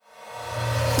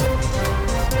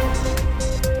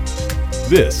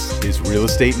This is Real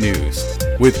Estate News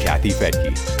with Kathy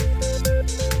Fettke.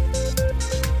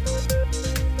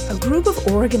 A group of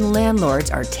Oregon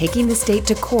landlords are taking the state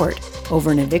to court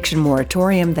over an eviction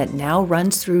moratorium that now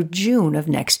runs through June of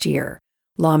next year.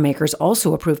 Lawmakers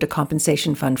also approved a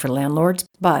compensation fund for landlords,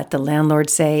 but the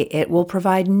landlords say it will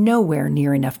provide nowhere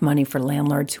near enough money for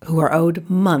landlords who are owed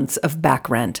months of back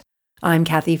rent. I'm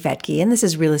Kathy Fettke, and this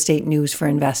is Real Estate News for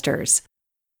Investors.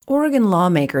 Oregon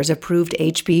lawmakers approved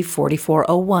HB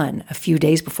 4401 a few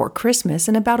days before Christmas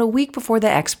and about a week before the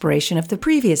expiration of the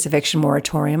previous eviction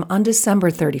moratorium on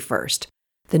December 31st.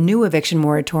 The new eviction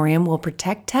moratorium will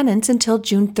protect tenants until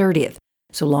June 30th,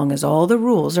 so long as all the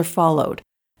rules are followed.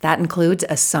 That includes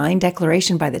a signed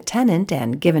declaration by the tenant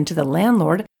and given to the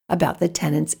landlord about the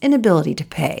tenant's inability to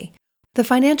pay. The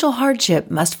financial hardship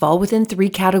must fall within 3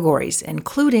 categories,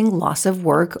 including loss of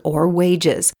work or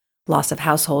wages, loss of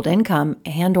household income,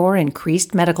 and/or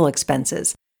increased medical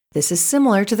expenses. This is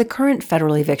similar to the current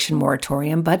federal eviction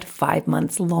moratorium, but 5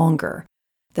 months longer.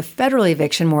 The federal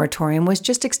eviction moratorium was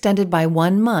just extended by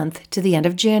 1 month to the end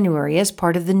of January as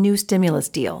part of the new stimulus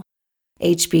deal.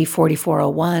 HB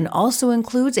 4401 also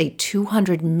includes a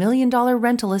 $200 million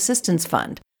rental assistance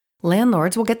fund.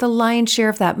 Landlords will get the lion's share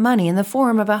of that money in the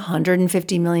form of a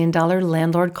 $150 million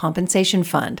landlord compensation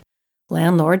fund.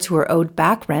 Landlords who are owed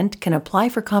back rent can apply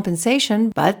for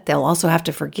compensation, but they'll also have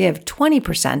to forgive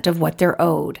 20% of what they're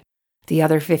owed. The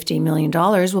other $50 million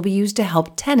will be used to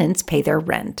help tenants pay their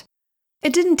rent.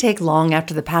 It didn't take long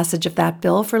after the passage of that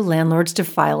bill for landlords to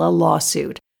file a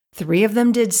lawsuit. 3 of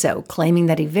them did so, claiming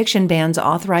that eviction bans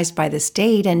authorized by the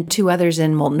state and 2 others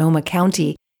in Multnomah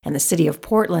County and the city of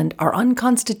Portland are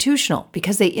unconstitutional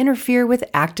because they interfere with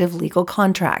active legal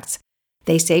contracts.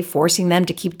 They say forcing them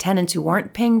to keep tenants who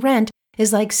aren't paying rent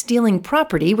is like stealing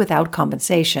property without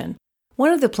compensation.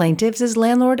 One of the plaintiffs is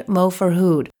landlord Mo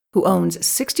Farhood, who owns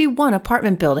 61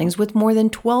 apartment buildings with more than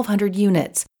 1,200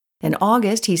 units. In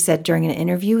August, he said during an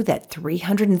interview that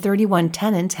 331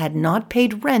 tenants had not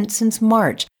paid rent since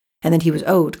March, and that he was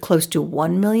owed close to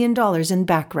 $1 million in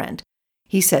back rent.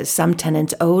 He says some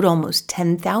tenants owed almost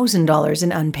 $10,000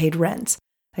 in unpaid rents.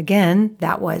 Again,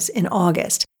 that was in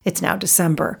August. It's now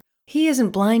December. He isn't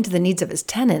blind to the needs of his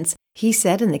tenants. He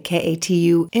said in the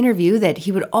KATU interview that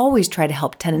he would always try to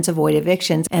help tenants avoid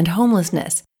evictions and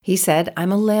homelessness. He said,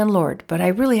 "I'm a landlord, but I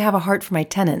really have a heart for my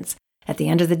tenants. At the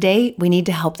end of the day, we need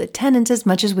to help the tenants as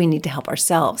much as we need to help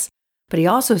ourselves." But he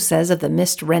also says of the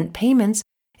missed rent payments,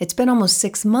 "It's been almost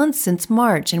 6 months since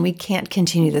March, and we can't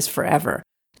continue this forever.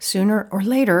 Sooner or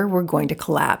later, we're going to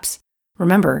collapse."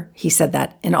 Remember, he said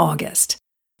that in August.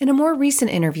 In a more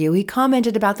recent interview, he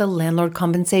commented about the Landlord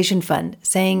Compensation Fund,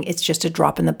 saying it's just a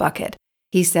drop in the bucket.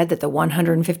 He said that the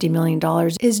 $150 million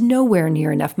is nowhere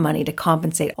near enough money to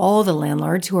compensate all the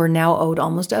landlords who are now owed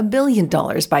almost $1 billion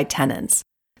by tenants.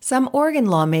 Some Oregon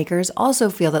lawmakers also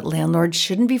feel that landlords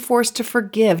shouldn't be forced to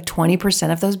forgive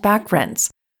 20% of those back rents.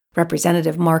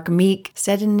 Representative Mark Meek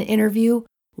said in an interview,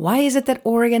 "Why is it that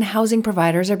Oregon housing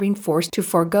providers are being forced to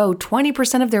forego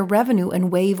 20% of their revenue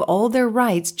and waive all their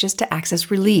rights just to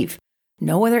access relief?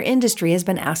 No other industry has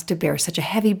been asked to bear such a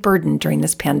heavy burden during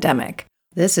this pandemic."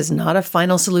 This is not a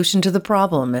final solution to the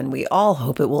problem, and we all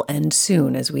hope it will end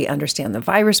soon as we understand the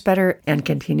virus better and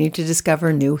continue to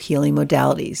discover new healing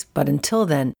modalities. But until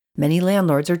then, many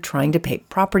landlords are trying to pay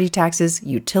property taxes,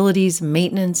 utilities,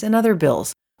 maintenance, and other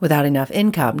bills without enough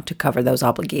income to cover those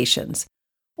obligations.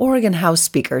 Oregon House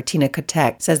Speaker Tina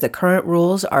Kotek says the current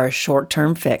rules are a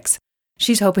short-term fix.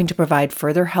 She's hoping to provide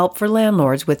further help for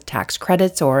landlords with tax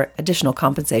credits or additional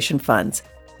compensation funds.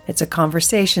 It's a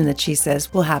conversation that she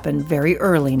says will happen very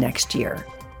early next year.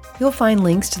 You'll find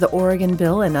links to the Oregon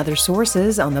bill and other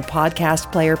sources on the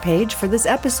podcast player page for this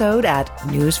episode at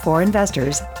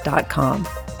newsforinvestors.com.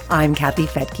 I'm Kathy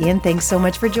Fettke, and thanks so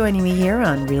much for joining me here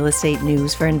on Real Estate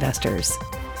News for Investors.